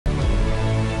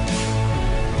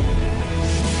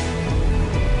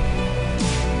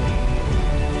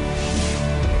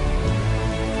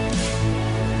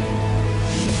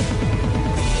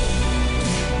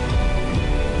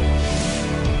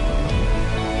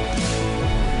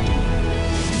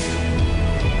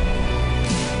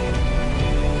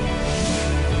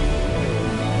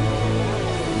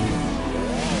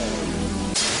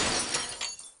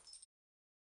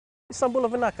Sambula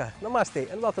Vinaka,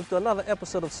 Namaste, and welcome to another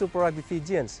episode of Super Rugby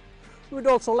Fijians. We would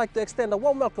also like to extend a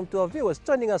warm welcome to our viewers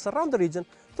joining us around the region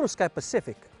through Sky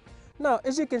Pacific. Now,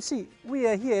 as you can see, we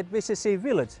are here at VCC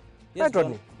Village. Yes, Right, John,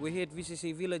 Rodney? we're here at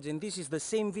VCC Village, and this is the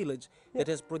same village that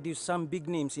has produced some big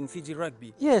names in Fiji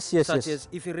rugby. Yes. Such as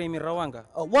Ifiremi Rawanga.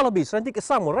 Wallabies, I think it's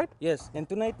Samu, right? Yes, and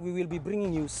tonight we will be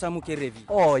bringing you Samu Kerevi.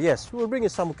 Oh, yes, we will bring you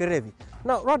Samu Kerevi.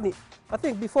 Now, Rodney, I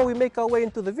think before we make our way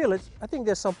into the village, I think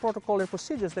there's some protocol and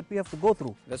procedures that we have to go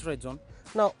through. That's right, John.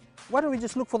 Now, why don't we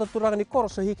just look for the Turangani Koro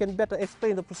so he can better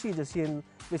explain the procedures here in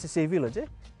VCC Village, eh?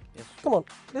 Yes. Come on,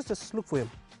 let's just look for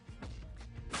him.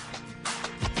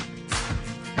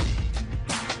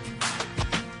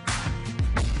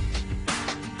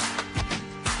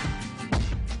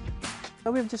 Now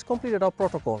we've just completed our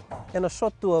protocol and a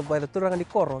short tour by the Turangani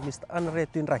Koro, Mr. Anre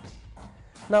Tuinraki.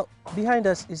 Now, behind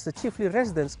us is the chiefly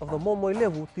residence of the Momoi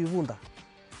Levu Tuivunda.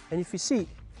 And if you see,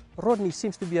 Rodney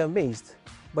seems to be amazed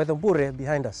by the Mbure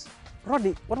behind us.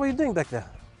 Rodney, what were you doing back there?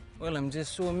 Well, I'm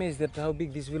just so amazed at how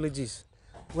big this village is.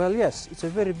 Well, yes, it's a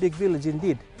very big village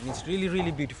indeed. And it's really,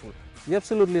 really beautiful. You're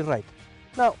absolutely right.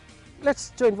 Now,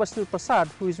 let's join Vashnil Prasad,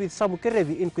 who is with Samu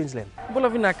Kerevi in Queensland. Bula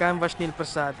Vinaka, I'm Vashnil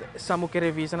Prasad. Samu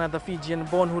Kerevi is another Fijian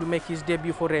born who will make his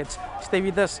debut for Reds. Stay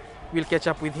with us, we'll catch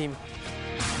up with him.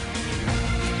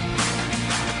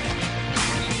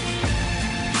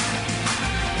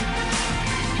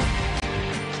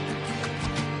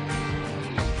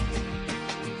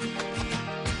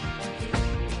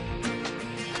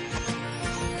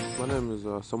 My name is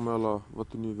Samuela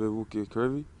Watuni Vevuke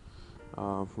Kerevi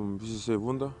from VCC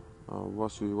Vunda,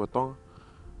 Wasu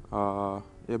Watonga.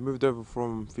 Moved over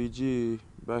from Fiji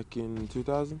back in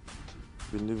 2000.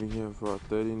 Been living here for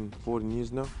 13, 14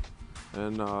 years now.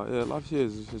 And life here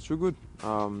is real good.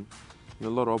 A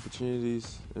lot of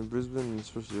opportunities in Brisbane,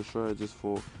 especially Australia, just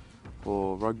for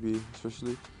rugby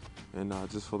especially. And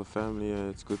just for the family,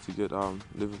 it's good to get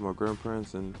live with my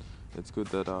grandparents, and it's good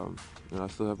that I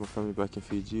still have my family back in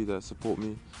Fiji that support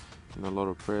me, and a lot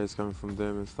of prayers coming from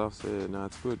them and stuff. So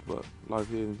it's good. But life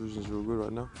here in Brisbane is real good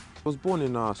right now. I was born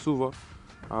in Suva.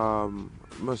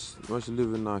 Mostly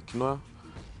live in Kinoya,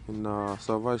 in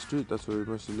Savai Street. That's where we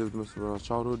mostly lived most of our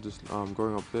childhood, just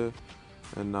growing up there.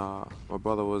 And my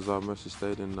brother was mostly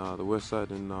stayed in the west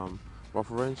side in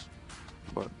Rough Range.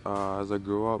 But as I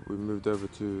grew up, we moved over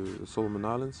to the Solomon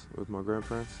Islands with my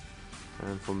grandparents.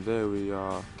 And from there we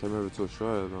came over to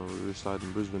Australia, and we reside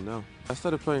in Brisbane now. I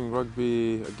started playing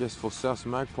rugby, I guess, for South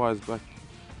Magpies back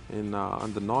in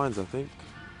under 9s, I think.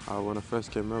 When I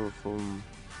first came over from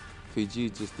Fiji,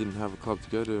 just didn't have a club to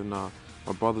go to, and my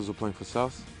brothers were playing for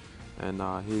South, and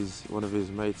one of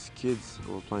his mates' kids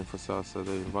were playing for South, so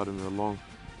they invited me along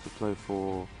to play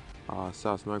for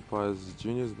South Magpies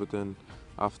juniors. But then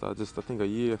after I think a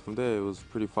year from there, it was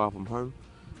pretty far from home,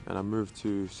 and I moved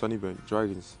to Sunnybank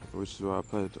Dragons, which is where I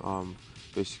played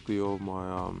basically all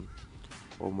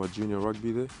my junior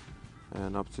rugby there,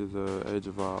 and up to the age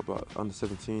of about under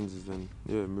 17s. Then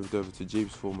moved over to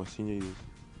Jeeps for my senior years.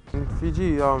 In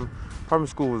Fiji, primary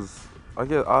school was, I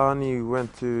only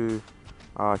went to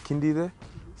kindy there,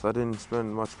 so I didn't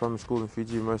spend much primary school in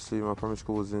Fiji. Mostly my primary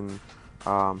school was in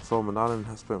Solomon Island.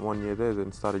 I spent 1 year there,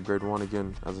 then started grade 1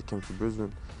 again as I came to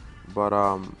Brisbane. But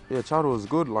childhood was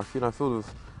good, filled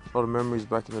with a lot of memories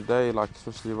back in the day,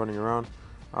 especially running around.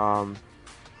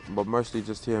 But mostly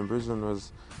just here in Brisbane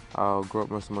I grew up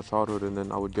most of my childhood, and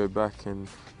then I would go back and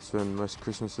spend most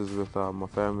Christmases with my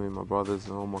family, my brothers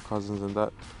and all my cousins and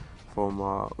that from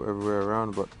everywhere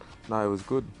around. But no, it was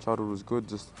good. Childhood was good.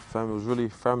 Just family was really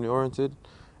family oriented,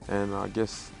 and I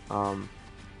guess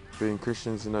being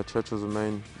Christians, church was a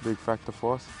main big factor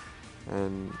for us.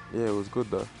 And it was good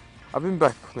though. I've been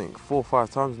back, I think, 4 or 5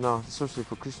 times now, especially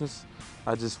for Christmas.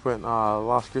 I just went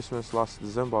last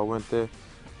December. I went there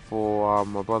for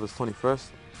my brother's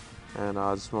 21st, and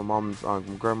just my mum's,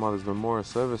 grandmother's memorial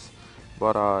service.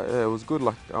 But it was good.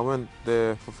 I went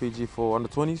there for Fiji for under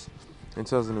 20s in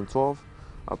 2012.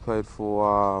 I played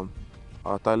for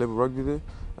Thai level rugby there.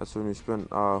 That's when we spent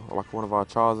one of our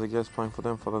childs, I guess, playing for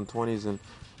them for the 20s, and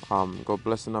got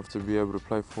blessed enough to be able to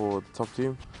play for the top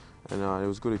team. And it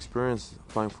was a good experience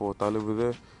playing for Thai level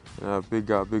there. And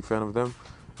big fan of them.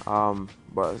 I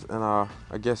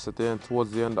guess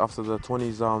towards the end, after the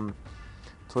 20s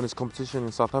competition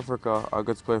in South Africa, I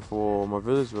got to play for my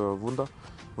village, Vunda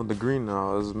Green. It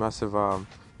was a massive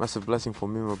blessing for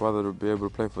me and my brother to be able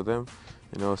to play for them.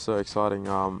 It was so exciting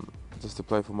just to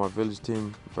play for my village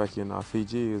team back in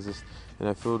Fiji. It was just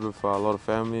filled with a lot of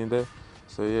family in there.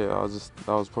 So that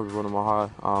was probably one of my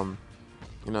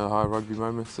high rugby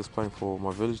moments, just playing for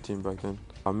my village team back then.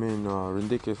 Me and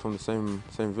Rindike from the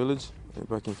same village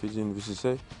back in Fiji in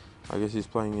VCC. I guess he's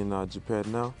playing in Japan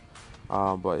now.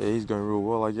 But yeah, he's going real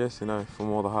well, I guess,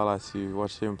 from all the highlights you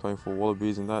watch him playing for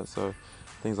Wallabies and that, so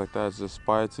things like that just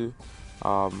aspire to.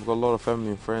 We've got a lot of family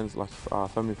and friends,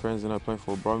 family friends, playing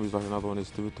for Brumbies, like another one is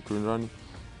Stewart Kurunrani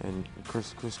and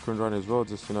Chris Kurunrani as well,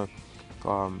 just,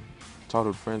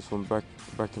 childhood friends from back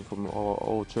in from all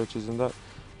old churches and that.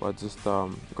 But just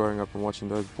growing up and watching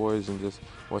those boys and just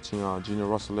watching Junior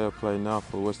Russell play now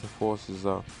for the Western Force is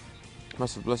a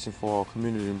massive blessing for our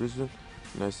community in Brisbane.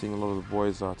 Seeing a lot of the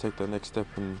boys take that next step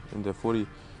in their footy,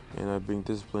 being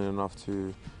disciplined enough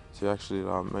to actually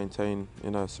maintain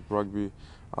Super Rugby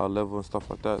level and stuff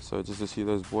like that. So just to see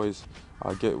those boys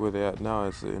get where they're at now,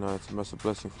 it's it's a massive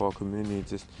blessing for our community.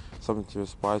 Just something to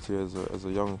aspire to as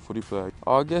a young footy player.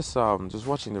 I guess just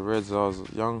watching the Reds, I was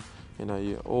young.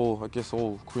 I guess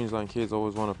all Queensland kids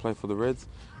always want to play for the Reds,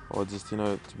 or just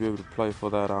to be able to play for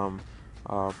that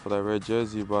red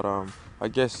jersey. But I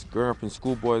guess growing up in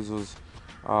schoolboys was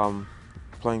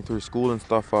playing through school and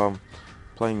stuff.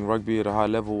 Playing rugby at a high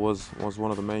level was one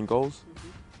of the main goals.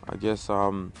 I guess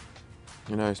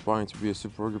aspiring to be a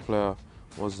Super Rugby player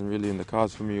wasn't really in the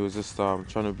cards for me. It was just trying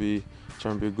to be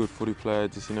a good footy player,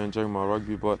 just enjoying my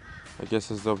rugby. But I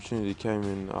guess as the opportunity came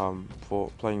in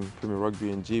for playing Premier Rugby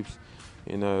in Jeeps,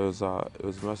 it was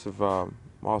a massive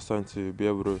milestone to be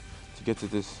able to get to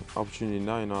this opportunity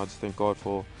now. I just thank God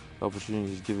for the opportunity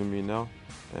He's given me now,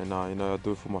 and I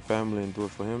do it for my family and do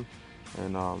it for Him.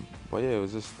 And but yeah, it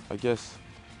was just I guess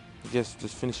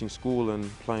just finishing school and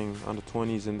playing under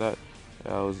 20s and that.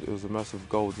 It was a massive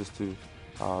goal just to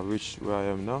reach where I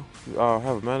am now. I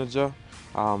have a manager,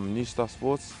 New Star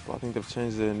Sports, but I think they've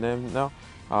changed their name now.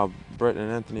 Brett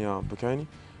and Anthony Baconi.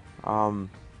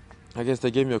 I guess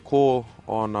they gave me a call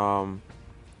on.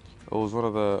 It was one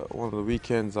of the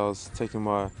weekends. I was taking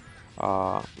my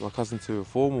cousin to a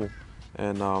formal,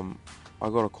 and I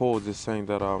got a call just saying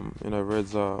that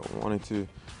Reds are wanting to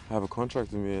have a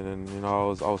contract with me, and I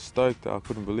was stoked. I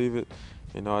couldn't believe it.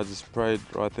 I just prayed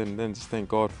right then and then, just thank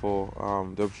God for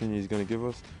the opportunity He's going to give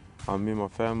us. Me and my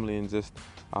family, and just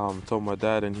told my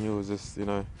dad, and he was just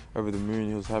over the moon.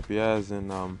 He was happy as, and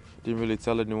didn't really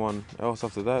tell anyone else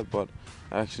after that. But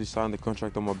I actually signed the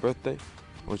contract on my birthday,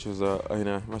 which was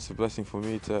a massive blessing for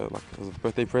me as a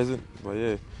birthday present. But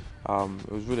yeah,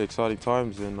 it was really exciting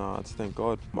times, and I just thank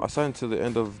God. I signed to the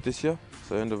end of this year,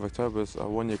 so end of October. It's a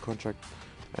 1-year contract,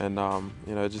 and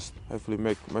just hopefully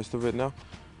make most of it now.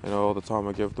 All the time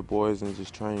I give the boys and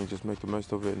just train, just make the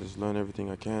most of it and just learn everything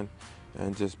I can,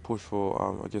 and just push for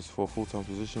for a full-time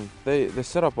position. They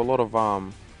set up a lot of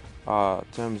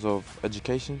terms of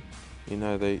education.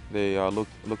 They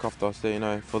look after us.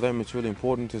 For them it's really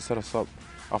important to set us up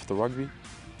after rugby.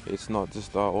 It's not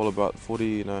just all about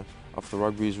footy. After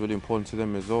rugby is really important to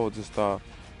them as well. Just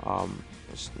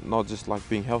it's not just like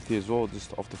being healthy as well,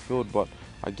 just off the field, but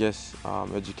I guess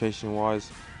education-wise,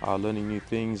 learning new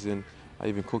things, and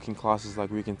even cooking classes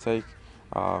like we can take,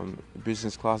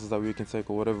 business classes that we can take,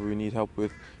 or whatever we need help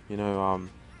with.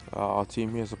 Our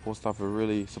team here, support staff, are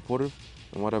really supportive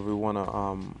in whatever we want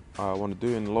to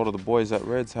do. And a lot of the boys at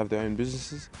Reds have their own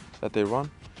businesses that they run,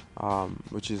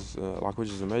 which is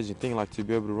an amazing thing. Like, to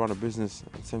be able to run a business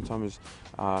at the same time as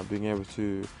being able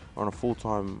to run a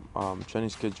full-time training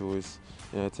schedule is,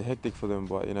 it's a hectic for them.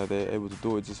 But they're able to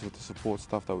do it just with the support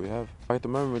staff that we have. At the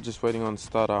moment, we're just waiting on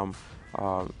start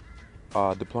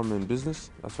diploma in business.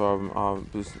 That's what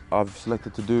I've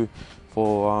selected to do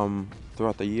for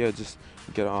throughout the year. Just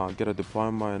get a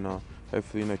diploma, and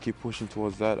hopefully keep pushing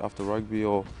towards that after rugby,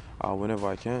 or whenever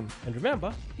I can. And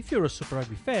remember, if you're a Super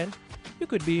Rugby fan, you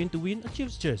could be in to win a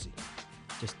Chiefs jersey.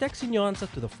 Just text in your answer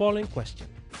to the following question: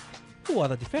 who are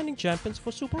the defending champions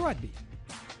for Super Rugby?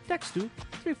 Text to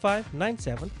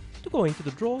 3597 to go into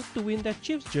the draw to win that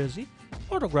Chiefs jersey,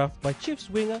 autographed by Chiefs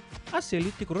winger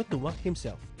Aseli Tikurotuma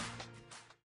himself.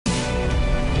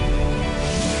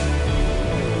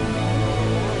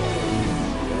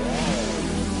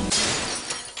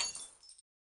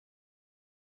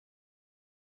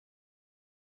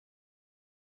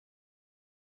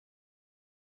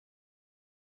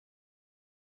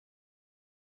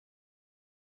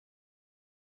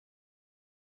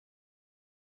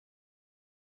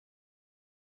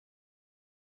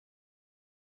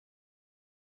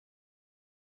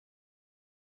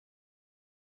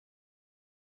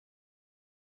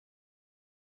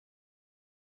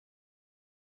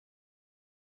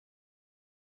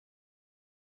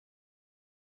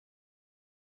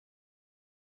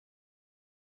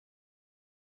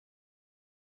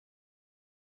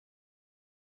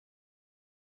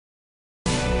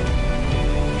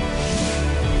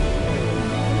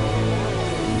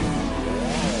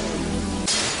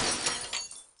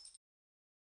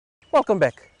 Welcome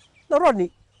back. Now,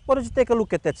 Rodney, why don't you take a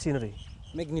look at that scenery?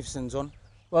 Magnificent, John.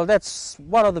 Well, that's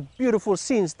one of the beautiful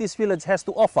scenes this village has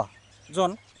to offer.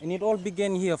 John, and it all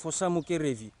began here for Samu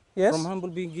Kerevi. Yes? From humble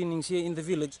beginnings here in the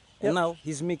village, and now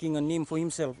he's making a name for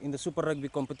himself in the Super Rugby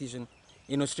competition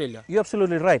in Australia. You're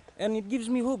absolutely right. And it gives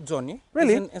me hope, Johnny.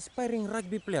 Really? As an aspiring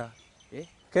rugby player,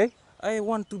 Okay? I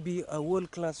want to be a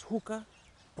world-class hooker,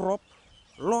 prop,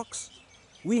 locks,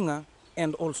 winger,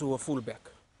 and also a fullback.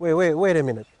 Wait a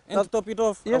minute. And to top it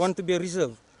off, I yes. want to be a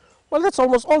reserve. Well, that's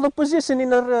almost all the position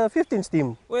in our 15th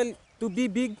team. Well, to be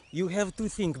big, you have to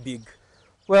think big.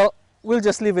 Well, we'll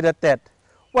just leave it at that.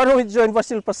 Why don't we join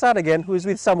Vasil Prasad again, who is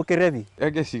with Samu Kerevi? I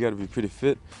guess you got to be pretty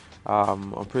fit.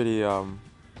 I'm pretty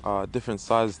different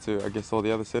size to, I guess, all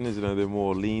the other centers. You know, they're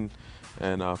more lean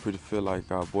and pretty fit, like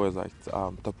boys like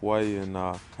Tapuai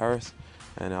and Harris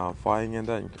and Fying and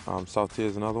that. South Tier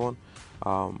is another one.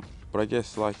 But I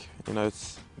guess, like, you know,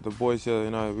 it's the boys here.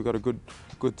 You know, we got a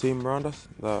good team around us.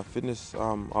 The fitness,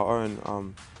 our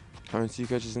own C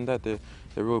coaches and that, they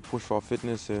really push for our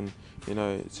fitness, and you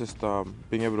know, it's just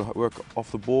being able to work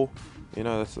off the ball. You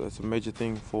know, that's a major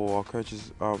thing for our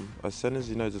coaches as centers.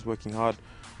 You know, just working hard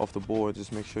off the ball and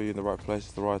just make sure you're in the right place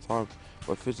at the right time.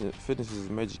 But fitness is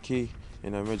a major key, you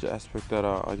know, major aspect that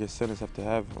I guess centers have to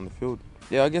have on the field.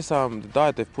 Yeah, I guess the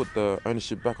diet, they've put the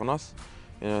ownership back on us.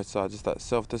 You know, it's just that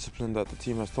self-discipline that the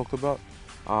team has talked about.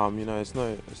 You know, it's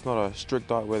not a strict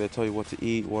diet where they tell you what to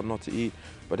eat, what not to eat,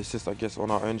 but it's just, I guess,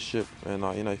 on our ownership. And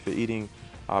you know, if you're eating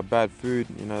bad food,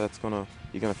 you know,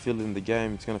 you're gonna feel it in the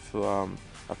game. It's gonna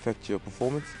affect your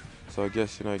performance. So I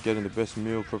guess, you know, getting the best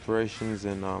meal preparations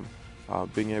and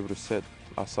being able to set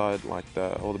aside like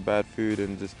all the bad food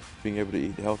and just being able to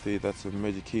eat healthy, that's a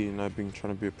major key. You know,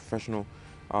 trying to be a professional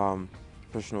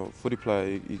footy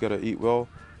player, you got to eat well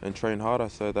and train harder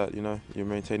so that, you know, you're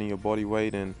maintaining your body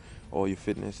weight and all your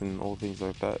fitness and all things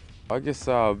like that. I guess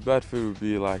bad food would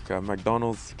be like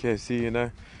McDonald's, KFC, you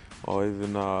know, or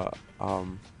even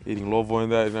eating lovo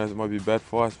and that. You know, it might be bad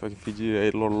for us. Back in Fiji, I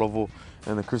ate a lot of lovo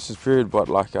in the Christmas period, but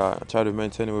like I try to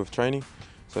maintain it with training.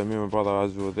 So me and my brother,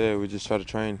 as we were there, we just try to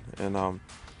train and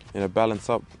you know, balance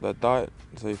up that diet.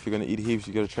 So if you're gonna eat heaps,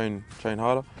 you got to train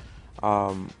harder.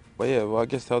 But yeah, well, I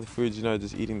guess healthy foods, you know,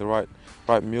 just eating the right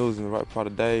meals in the right part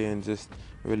of the day and just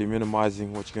really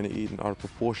minimizing what you're gonna eat in our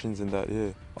proportions and that.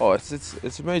 Yeah. Oh, it's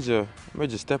a major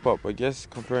step up, I guess,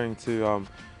 comparing to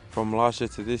from last year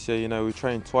to this year. You know, we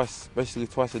train basically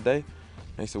twice a day.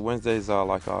 And so Wednesdays are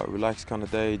like a relaxed kind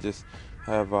of day, just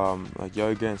have like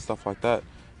yoga and stuff like that.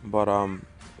 But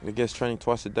I guess training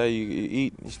twice a day,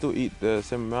 you still eat the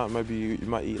same amount. Maybe you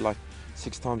might eat like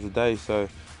 6 times a day. So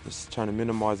just trying to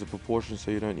minimize the proportion so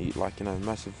you don't eat like, you know,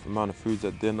 massive amount of foods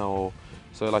at dinner, or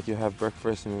so like you have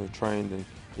breakfast and you're trained and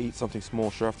eat something small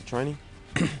straight after training,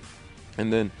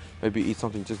 and then maybe eat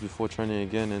something just before training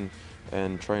again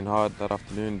and train hard that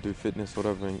afternoon, do fitness,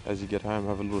 whatever, and as you get home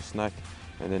have a little snack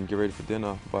and then get ready for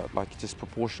dinner. But like just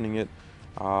proportioning it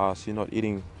so you're not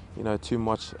eating, you know, too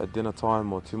much at dinner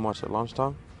time or too much at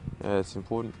lunchtime. Yeah, it's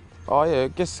important. Oh yeah, I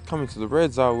guess coming to the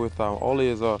Reds with Ollie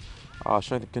as a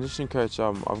strength and conditioning coach,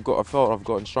 I felt I've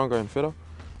gotten stronger and fitter.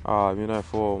 You know,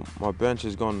 for my bench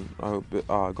has gone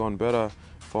better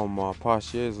from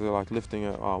past years. Like lifting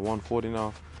at 140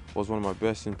 now was one of my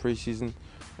best in pre-season,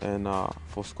 and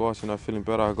for squats, you know, feeling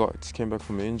better. I just came back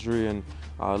from an injury and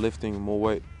lifting more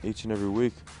weight each and every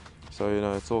week. So you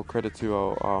know, it's all credit to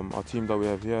our team that we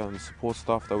have here and the support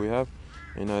staff that we have.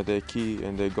 You know, their key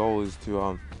and their goal is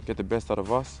to get the best out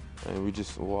of us, and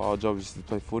our job is to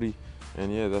play footy.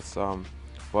 And yeah, that's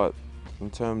but in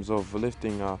terms of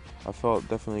lifting, I felt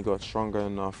definitely got stronger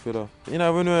and fitter. You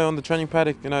know, when we're on the training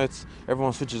paddock, you know,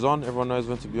 everyone switches on, everyone knows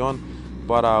when to be on.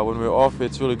 But when we're off,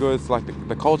 it's really good. It's like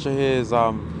the culture here is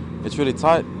it's really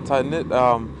tight knit.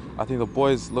 I think the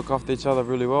boys look after each other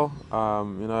really well.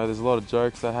 You know, there's a lot of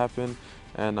jokes that happen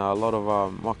and a lot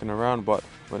of mucking around. But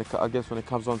I guess when it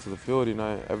comes onto the field, you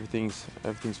know, everything's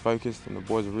focused, and the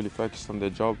boys are really focused on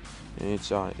their job and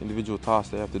each individual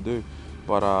task they have to do.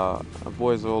 But the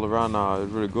boys all around are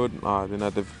really good. You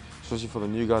know, especially for the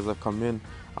new guys that come in,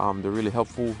 they're really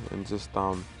helpful and just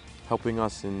helping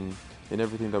us in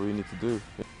everything that we need to do.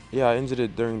 Yeah, I injured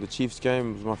it during the Chiefs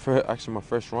game. It was actually my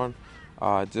first run.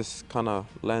 Just kind of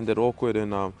landed awkward,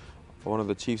 and one of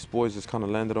the Chiefs boys just kind of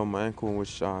landed on my ankle,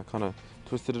 which kind of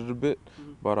twisted it a bit.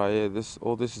 But yeah,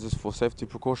 all this is just for safety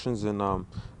precautions, and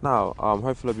now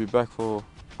hopefully I'll be back for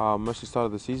most of the start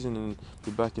of the season and be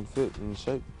back in fit and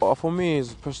shape. For me,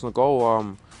 it's a personal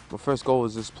goal. My first goal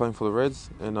is just playing for the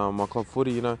Reds and my club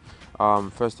footy. You know,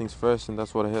 first things first, and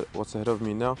that's what's ahead of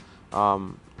me now.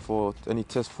 For any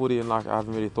test footy, and like I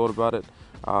haven't really thought about it.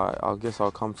 I guess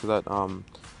I'll come to that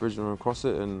Brisbane and across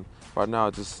it. And right now, I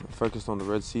just focused on the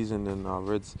red season and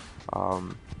red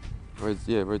season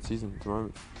at the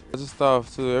moment. Just to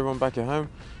everyone back at home,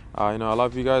 I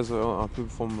love you guys, people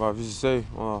from VCC,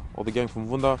 all the gang from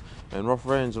Vunda and Rough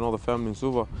Range and all the family in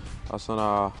Suva. I just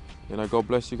want to, God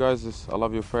bless you guys. I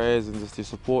love your prayers and just your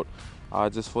support.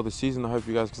 Just for the season, I hope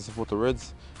you guys can support the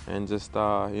Reds and just,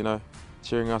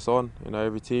 cheering us on,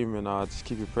 every team, and just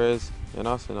keep your prayers in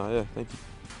us, and yeah, thank you.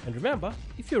 And remember,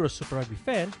 if you're a Super Rugby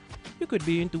fan, you could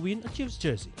be in to win a Chiefs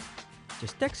jersey.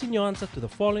 Just text in your answer to the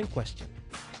following question.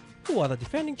 Who are the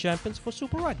defending champions for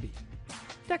Super Rugby?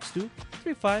 Text to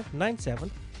 3597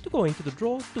 to go into the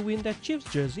draw to win that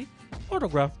Chiefs jersey,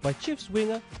 autographed by Chiefs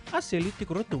winger Aseli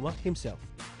Tikurotuma himself.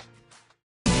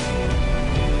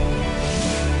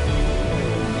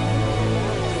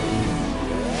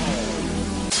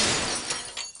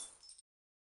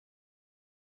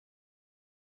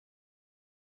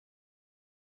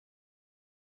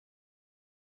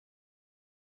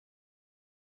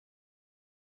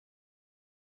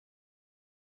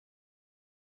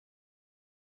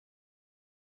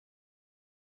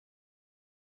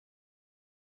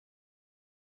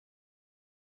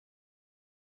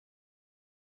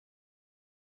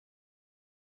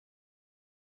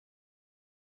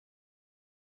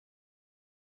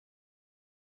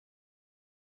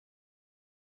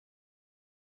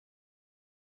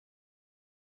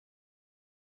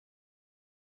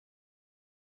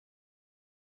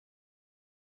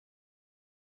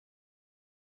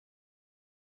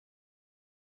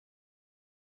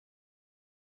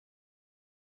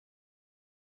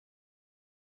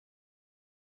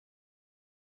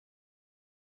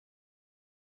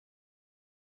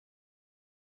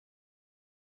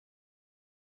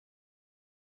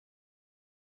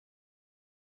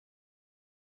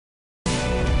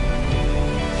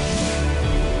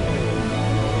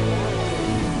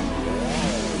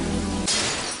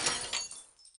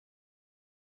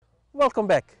 Welcome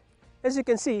back. As you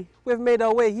can see, we've made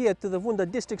our way here to the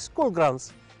Vunda District School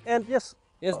grounds. And yes,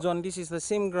 John, this is the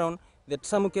same ground that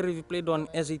Samu Kerevi played on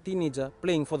as a teenager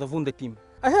playing for the Vunda team.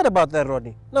 I heard about that,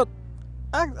 Rodney. Look,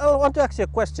 I want to ask you a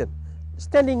question.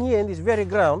 Standing here in this very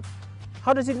ground,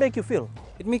 how does it make you feel?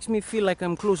 It makes me feel like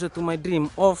I'm closer to my dream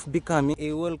of becoming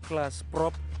a world-class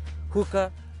prop,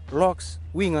 hooker, locks,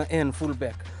 winger and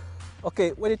fullback.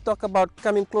 Okay, when you talk about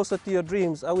coming closer to your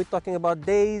dreams, are we talking about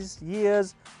days,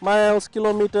 years, miles,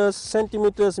 kilometers,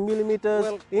 centimeters, millimeters,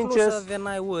 Well, inches? closer than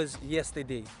I was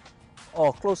yesterday.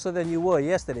 Oh, closer than you were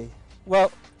yesterday.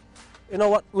 Well, you know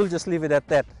what? We'll just leave it at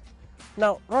that.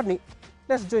 Now, Rodney,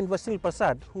 let's join Vasil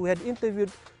Prasad, who had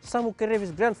interviewed Samu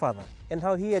Kerevi's grandfather and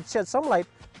how he had shed some light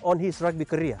on his rugby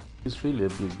career. It's really a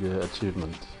big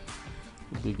achievement.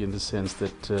 Big in the sense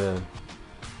that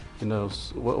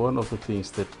one of the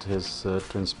things that has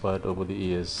transpired over the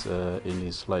years in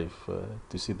his life,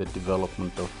 to see the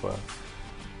development of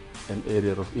an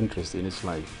area of interest in his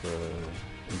life,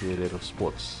 in the area of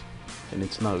sports, and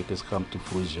it has come to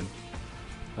fruition.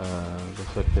 The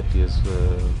fact that he has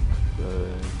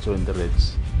joined the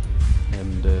Reds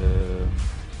and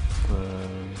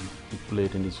he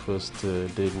played in his first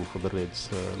debut for the Reds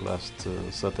last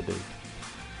Saturday.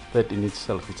 That in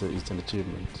itself is an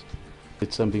achievement.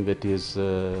 It's something that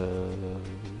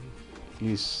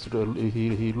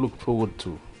he looked forward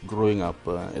to growing up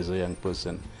as a young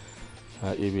person,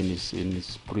 even in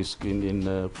his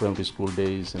primary school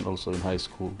days and also in high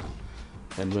school.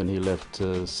 And when he left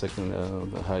high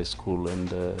school and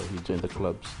he joined the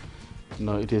clubs.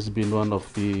 It has been one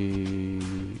of the,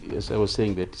 as I was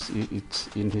saying, that it's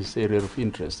in his area of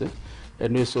interest.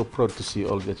 And we're so proud to see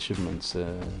all the achievements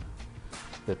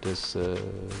that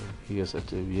he has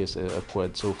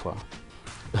acquired so far.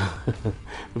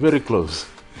 Very close.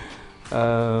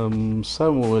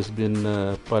 Samu has been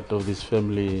part of this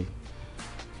family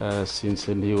since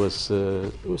he was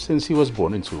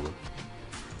born in Suva.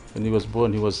 When he was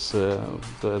born, his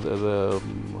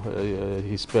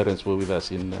parents were with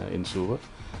us in Suva,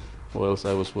 whilst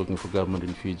I was working for government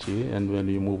in Fiji. And when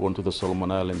we moved on to the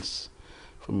Solomon Islands,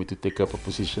 for me to take up a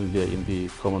position there in the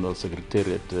Commonwealth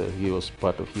Secretariat,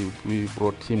 we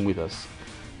brought him with us.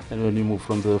 And when we moved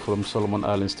from Solomon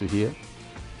Islands to here,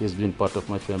 he has been part of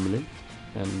my family.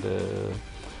 And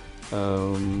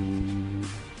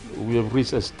we have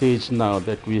reached a stage now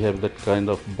that we have that kind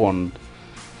of bond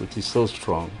which is so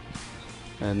strong,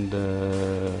 and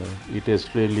it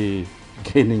is really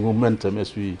gaining momentum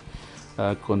as we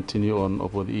continue on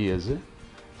over the years.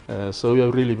 So we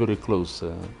are really very close.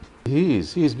 He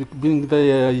is being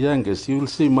the youngest. You will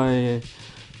see my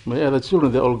other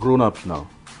children, they're all grown up now,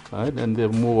 right? And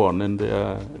they've moved on and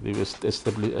they've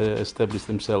established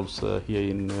themselves here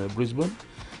in Brisbane.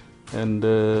 and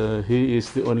he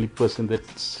is the only person that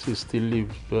still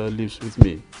lives with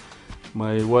me.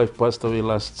 My wife passed away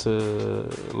last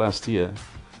year,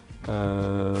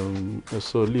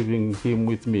 so leaving him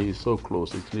with me is so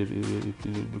close. It's really,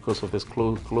 because of this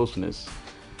closeness,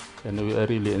 and I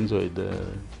really enjoyed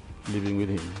living with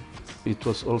him. It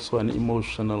was also an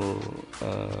emotional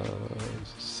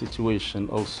situation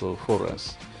also for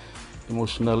us.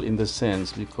 Emotional in the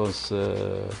sense because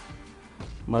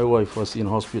my wife was in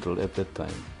hospital at that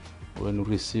time when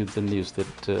we received the news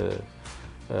that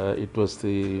it was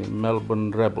the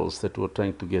Melbourne Rebels that were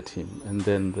trying to get him, and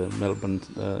then the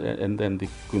the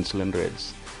Queensland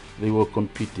Reds. They were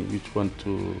competing which one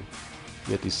to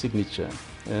get his signature,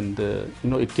 and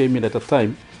it came in at a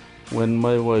time when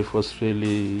my wife was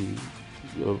really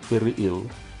very ill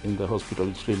in the hospital,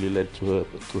 which really led to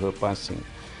her passing.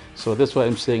 So that's why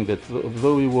I'm saying that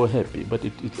though we were happy, but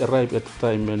it arrived at a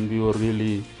time when we were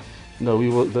really,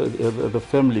 the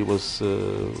family was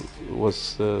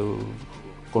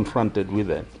confronted with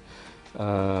that,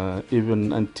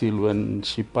 even until when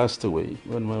she passed away,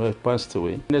 when my wife passed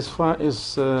away. And as far as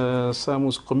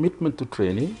Samu's commitment to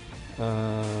training,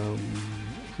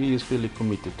 he is really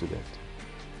committed to that.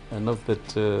 And not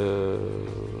that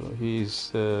he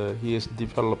has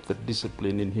developed the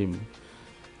discipline in him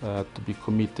to be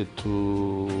committed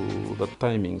to the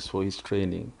timings for his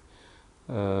training.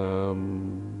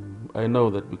 I know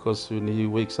that because when he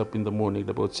wakes up in the morning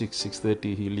about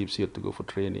 6:30, he leaves here to go for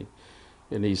training,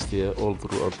 and he's there all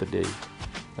throughout the day,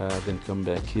 then come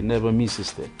back. He never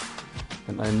misses that,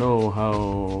 and I know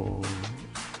how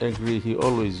angry he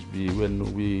always be when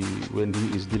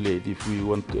he is delayed. If we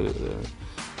want to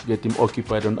get him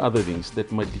occupied on other things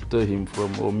that might deter him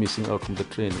from or missing out from the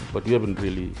training, but we haven't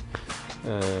really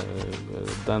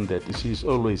done that. He's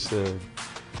always a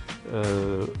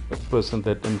person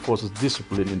that enforces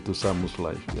discipline into Samu's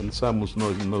life, and Samu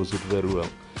knows it very well.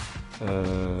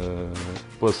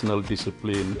 Personal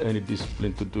discipline, any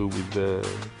discipline to do with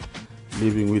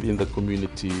living within the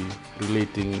community,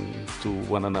 relating to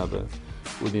one another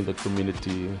within the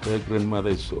community. Her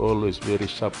grandmother is always very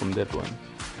sharp on that one.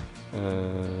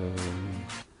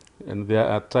 And there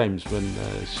are times when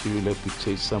she will have to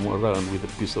chase someone around with a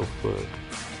piece of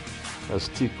a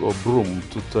stick or broom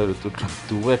to try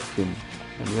to whack him.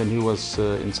 And when he was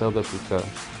in South Africa,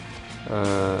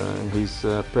 his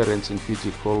parents in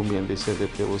Fiji called me and they said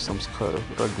that there was some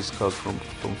rugby scouts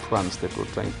from France that were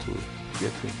trying to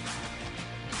get him.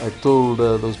 I told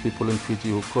those people in Fiji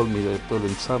who called me, I told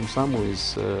them Samu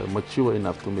is mature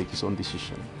enough to make his own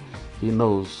decision. He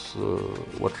knows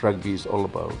what rugby is all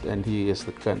about, and he has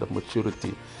the kind of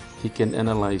maturity. He can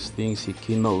analyze things,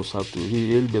 he knows how to,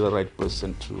 he'll be the right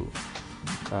person to.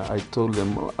 I told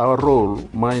them our role,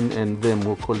 mine and them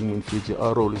who are calling him in Fiji,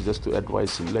 our role is just to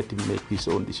advise him, let him make his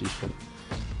own decision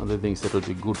on the things that will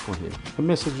be good for him. The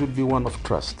message would be one of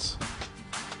trust.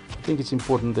 I think it's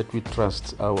important that we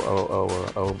trust our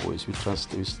boys, we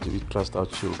trust our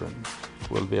children.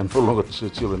 Well, they are no longer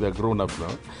children, they are grown up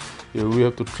now. We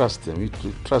have to trust them. We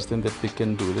trust them that they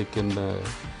can do. They can.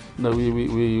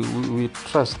 We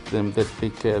trust them that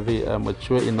they are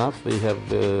mature enough. They have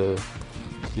the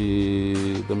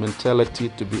mentality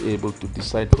to be able to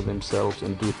decide for themselves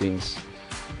and do things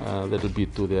that will be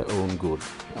to their own good.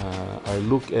 I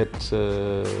look at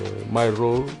my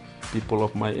role. People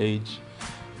of my age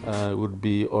would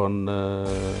be on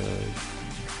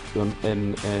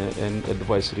an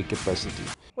advisory capacity.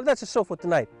 Well, that's the show for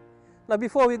tonight. Now,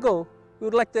 before we go, we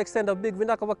would like to extend a big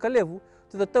vinakawa kalevu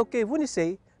to the Tauke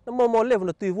Vunisei, the Momo Levu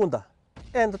na Tuivunda,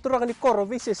 and the Turagani Koro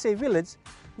VCC village,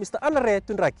 Mr. Anare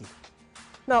Tunraki.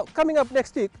 Now, coming up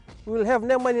next week, we will have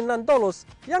Nemani Nandolo's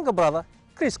younger brother,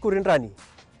 Chris Kurinrani.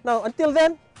 Now, until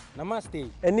then, Namaste.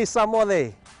 and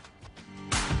Nisamode.